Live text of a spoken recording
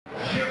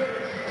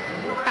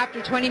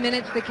After 20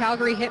 minutes, the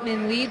Calgary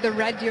Hitmen lead the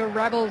Red Deer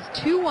Rebels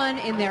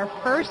 2-1 in their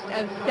first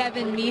of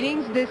 7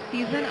 meetings this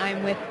season.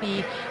 I'm with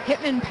the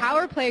Hitmen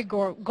power play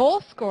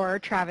goal scorer,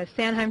 Travis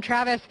Sanheim.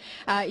 Travis,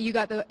 you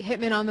got the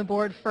Hitmen on the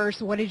board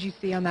first. What did you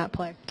see on that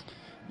play?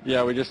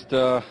 Yeah, we just,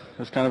 it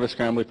was kind of a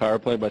scrambly power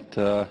play, but,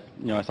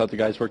 I thought the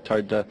guys worked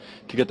hard to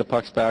get the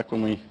pucks back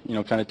when we,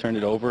 kind of turned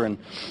it over, and,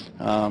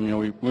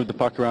 we moved the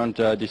puck around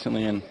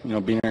decently, and,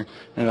 Beener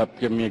ended up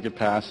giving me a good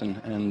pass,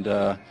 and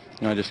I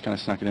just kind of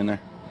snuck it in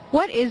there.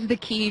 What is the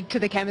key to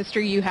the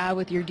chemistry you have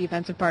with your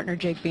defensive partner,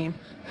 Jake Bean?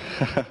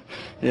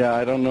 Yeah,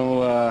 I don't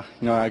know,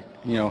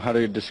 how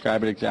to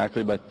describe it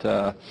exactly, but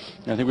I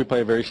think we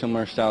play a very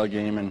similar style of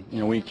game,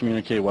 and, we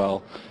communicate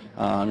well.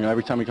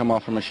 Every time we come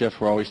off from a shift,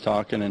 we're always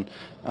talking and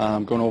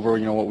going over,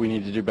 what we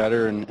need to do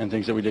better and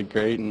things that we did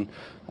great. And,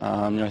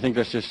 I think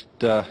that's just,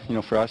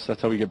 for us,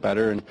 that's how we get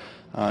better. And,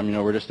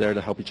 we're just there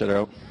to help each other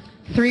out.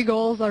 3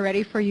 goals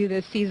already for you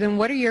this season.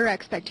 What are your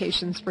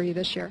expectations for you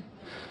this year?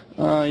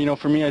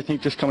 For me, I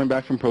think just coming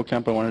back from pro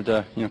camp, I wanted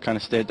to, kind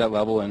of stay at that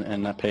level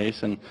and that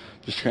pace, and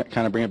just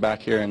kind of bring it back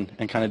here and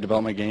kind of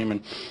develop my game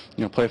and,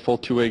 play a full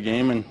two-way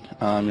game. And,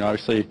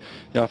 obviously,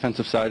 the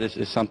offensive side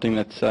is something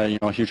that's,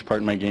 a huge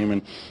part in my game,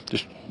 and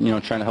just,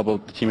 trying to help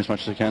out the team as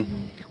much as I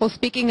can. Well,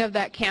 speaking of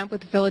that camp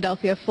with the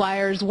Philadelphia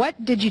Flyers,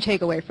 what did you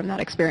take away from that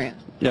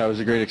experience? Yeah, it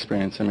was a great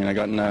experience. I mean, I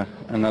got in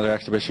another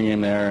exhibition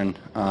game there,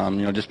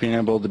 and, just being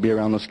able to be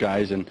around those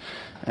guys and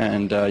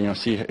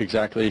see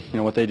exactly,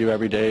 what they do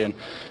every day and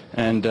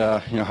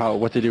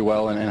what they do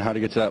well and how to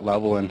get to that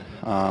level. And,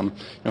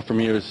 for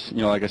me, it was,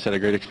 like I said, a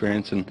great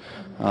experience, and,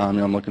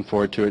 I'm looking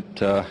forward to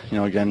it,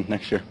 again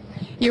next year.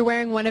 You're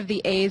wearing one of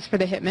the A's for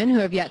the Hitmen, who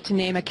have yet to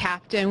name a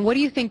captain. What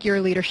do you think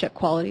your leadership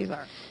qualities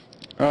are?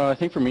 I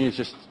think for me it's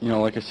just,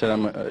 like I said,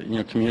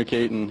 I'm,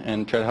 communicate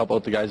and try to help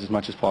out the guys as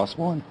much as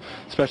possible, and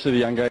especially the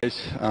young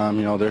guys.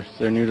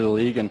 They're new to the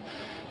league, and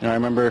I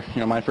remember,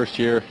 my first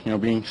year,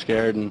 being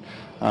scared and,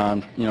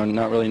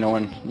 not really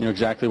knowing,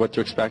 exactly what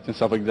to expect and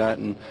stuff like that,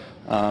 and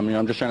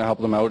I'm just trying to help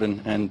them out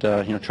and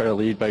try to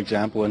lead by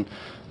example and,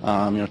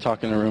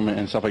 talk in the room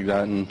and stuff like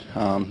that,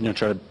 and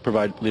try to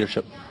provide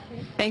leadership.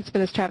 Thanks for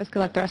this, Travis. Good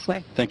luck the rest of the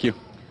way. Thank you.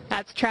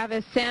 That's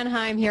Travis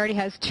Sanheim. He already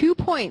has 2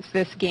 points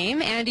this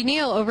game. Andy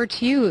Neal, over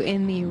to you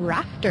in the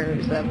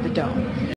rafters of the Dome.